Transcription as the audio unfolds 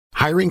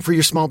Hiring for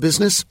your small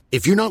business?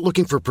 If you're not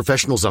looking for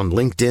professionals on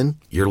LinkedIn,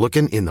 you're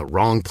looking in the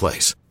wrong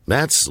place.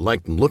 That's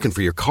like looking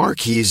for your car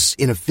keys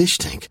in a fish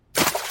tank.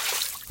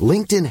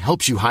 LinkedIn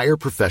helps you hire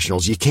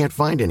professionals you can't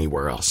find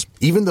anywhere else,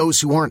 even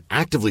those who aren't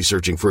actively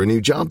searching for a new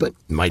job but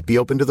might be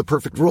open to the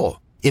perfect role.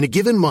 In a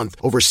given month,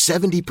 over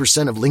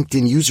 70% of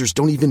LinkedIn users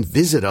don't even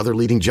visit other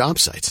leading job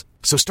sites.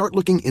 So start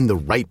looking in the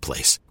right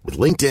place. With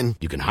LinkedIn,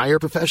 you can hire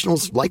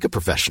professionals like a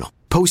professional.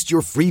 Post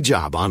your free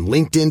job on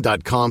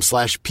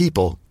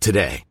linkedin.com/people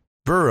today.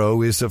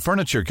 Burrow is a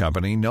furniture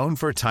company known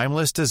for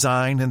timeless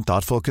design and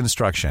thoughtful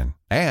construction,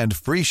 and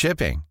free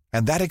shipping,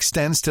 and that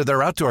extends to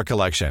their outdoor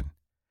collection.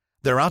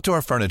 Their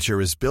outdoor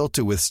furniture is built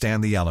to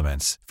withstand the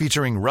elements,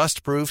 featuring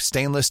rust-proof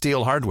stainless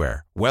steel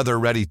hardware,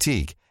 weather-ready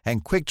teak,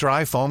 and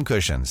quick-dry foam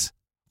cushions.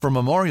 For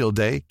Memorial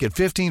Day, get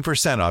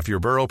 15% off your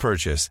Burrow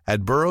purchase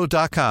at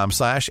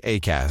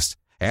burrow.com/ACAST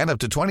and up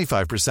to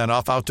 25%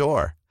 off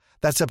outdoor.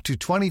 That's up to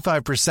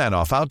 25%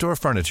 off outdoor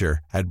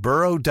furniture at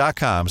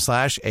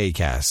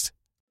burrow.com/ACAST.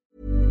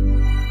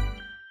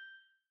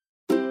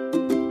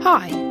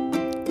 Hi,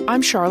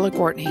 I'm Charlotte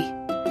Courtney.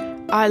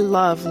 I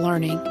love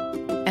learning,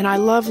 and I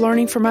love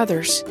learning from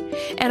others,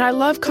 and I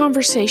love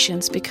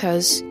conversations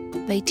because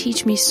they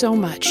teach me so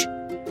much.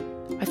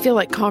 I feel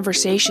like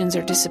conversations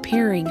are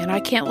disappearing, and I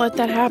can't let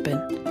that happen.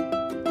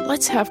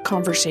 Let's have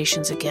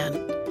conversations again.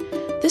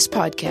 This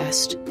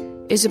podcast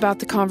is about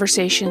the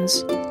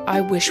conversations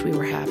I wish we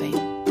were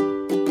having.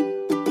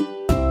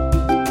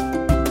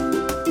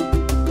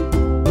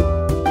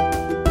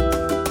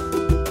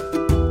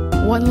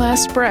 One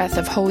last breath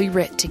of Holy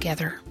Writ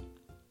together.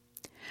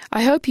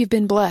 I hope you've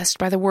been blessed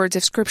by the words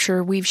of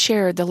Scripture we've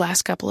shared the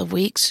last couple of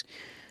weeks,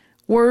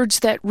 words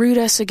that root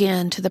us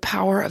again to the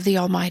power of the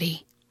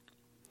Almighty.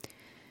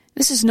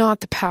 This is not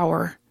the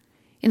power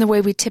in the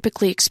way we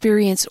typically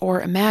experience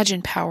or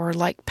imagine power,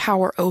 like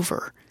power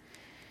over.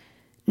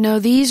 No,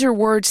 these are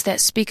words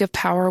that speak of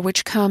power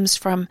which comes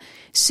from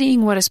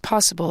seeing what is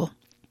possible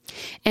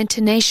and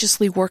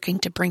tenaciously working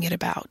to bring it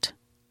about.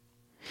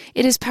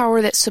 It is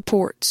power that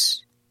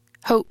supports,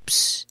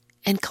 hopes,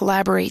 and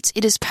collaborates.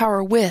 It is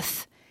power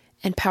with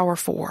and power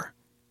for.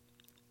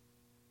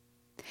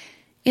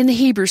 In the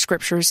Hebrew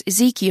Scriptures,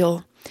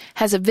 Ezekiel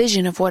has a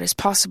vision of what is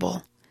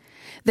possible,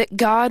 that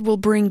God will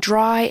bring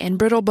dry and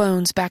brittle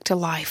bones back to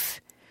life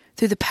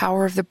through the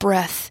power of the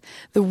breath,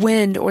 the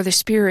wind, or the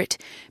Spirit,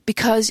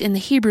 because in the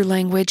Hebrew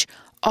language,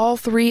 all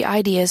three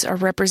ideas are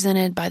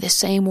represented by the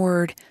same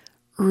word,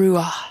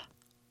 ruah.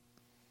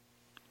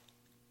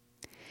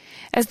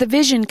 As the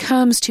vision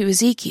comes to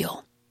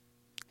Ezekiel,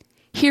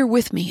 hear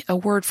with me a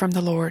word from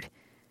the Lord.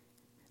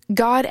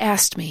 God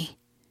asked me,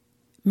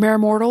 "Mere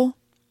mortal,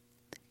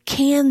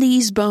 can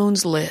these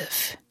bones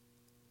live?"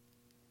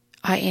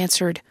 I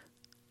answered,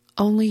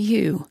 "Only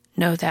you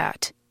know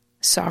that,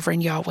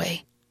 Sovereign Yahweh."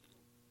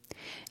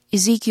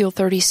 Ezekiel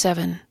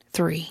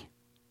 37:3.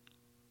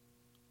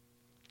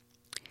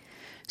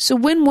 So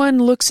when one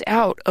looks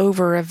out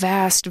over a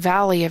vast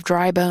valley of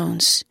dry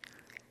bones,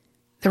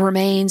 the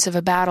remains of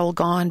a battle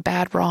gone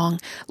bad wrong,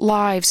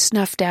 lives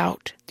snuffed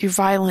out through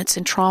violence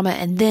and trauma,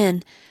 and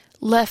then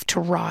left to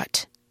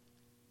rot,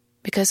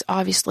 because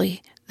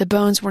obviously the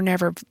bones were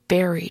never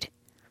buried.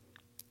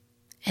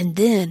 And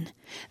then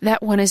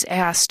that one is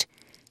asked,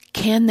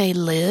 can they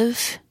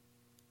live?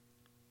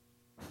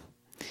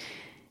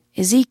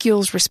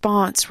 Ezekiel's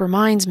response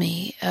reminds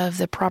me of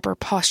the proper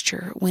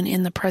posture when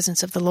in the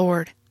presence of the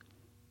Lord.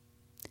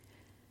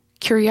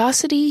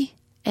 Curiosity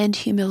and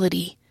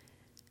humility,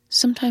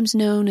 sometimes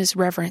known as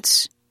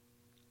reverence.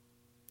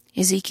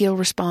 Ezekiel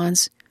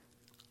responds,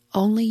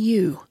 "Only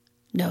you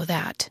know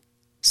that,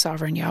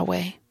 Sovereign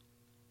Yahweh."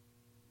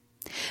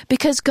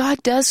 Because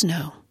God does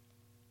know.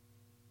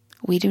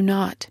 We do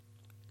not.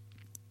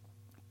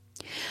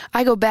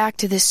 I go back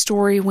to this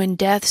story when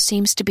death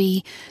seems to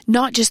be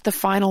not just the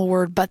final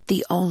word, but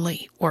the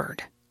only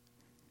word.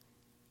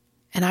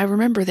 And I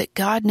remember that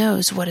God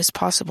knows what is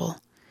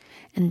possible,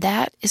 and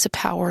that is a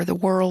power the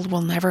world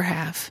will never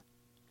have.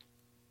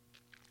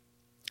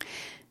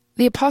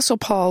 The Apostle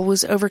Paul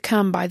was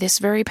overcome by this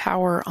very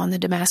power on the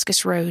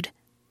Damascus Road.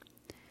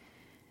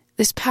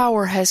 This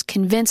power has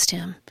convinced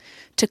him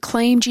to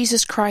claim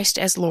Jesus Christ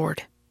as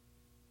Lord.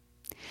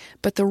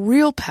 But the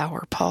real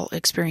power Paul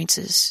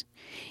experiences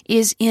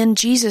is in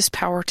Jesus'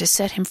 power to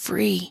set him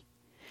free,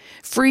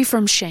 free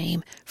from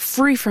shame,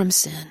 free from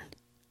sin.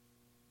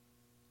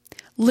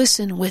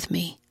 Listen with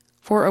me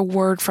for a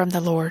word from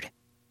the Lord.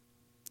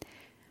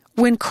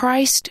 When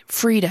Christ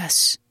freed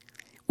us,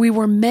 we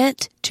were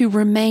meant to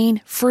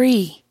remain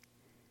free.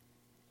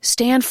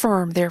 Stand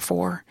firm,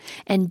 therefore,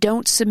 and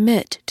don't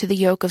submit to the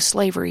yoke of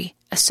slavery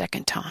a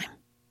second time.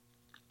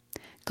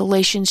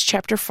 Galatians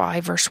chapter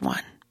 5, verse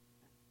 1.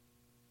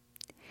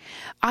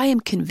 I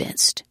am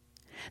convinced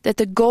that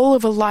the goal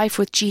of a life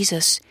with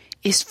Jesus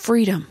is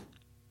freedom.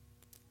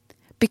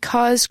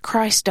 Because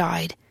Christ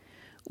died,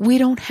 we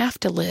don't have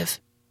to live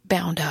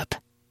bound up.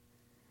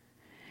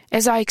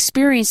 As I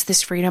experience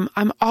this freedom,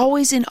 I'm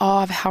always in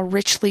awe of how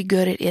richly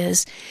good it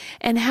is,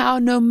 and how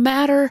no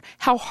matter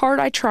how hard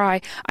I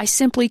try, I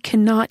simply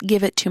cannot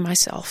give it to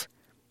myself.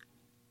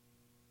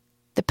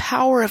 The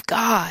power of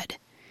God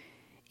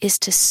is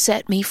to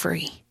set me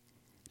free,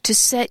 to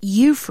set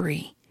you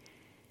free,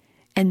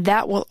 and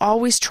that will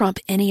always trump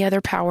any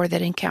other power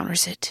that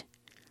encounters it.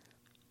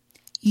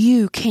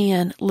 You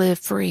can live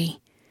free.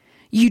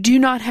 You do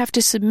not have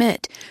to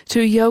submit to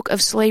a yoke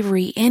of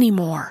slavery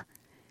anymore.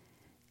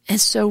 And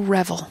so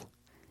revel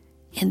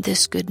in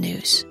this good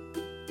news.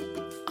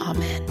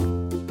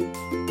 Amen.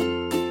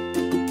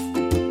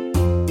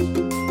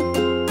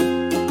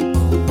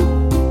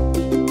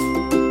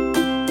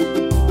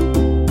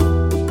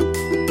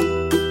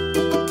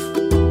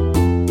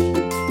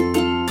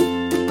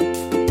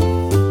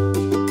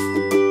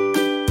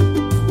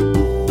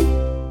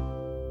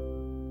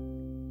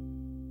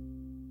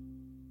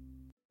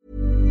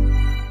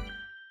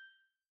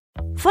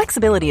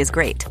 Flexibility is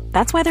great.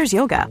 That's why there's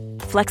yoga.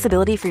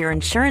 Flexibility for your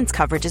insurance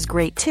coverage is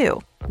great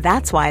too.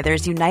 That's why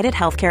there's United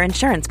Healthcare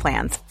Insurance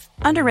Plans.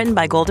 Underwritten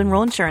by Golden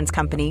Rule Insurance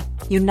Company,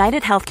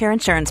 United Healthcare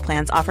Insurance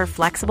Plans offer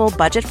flexible,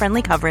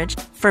 budget-friendly coverage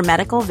for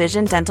medical,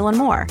 vision, dental, and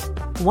more.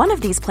 One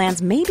of these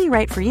plans may be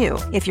right for you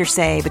if you're,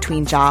 say,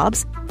 between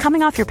jobs,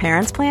 coming off your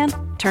parents' plan,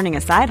 turning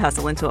a side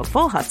hustle into a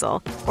full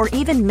hustle, or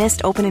even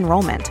missed open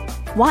enrollment.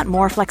 Want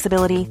more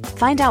flexibility?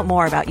 Find out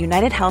more about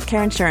United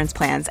Healthcare Insurance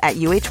Plans at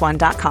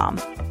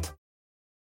uh1.com.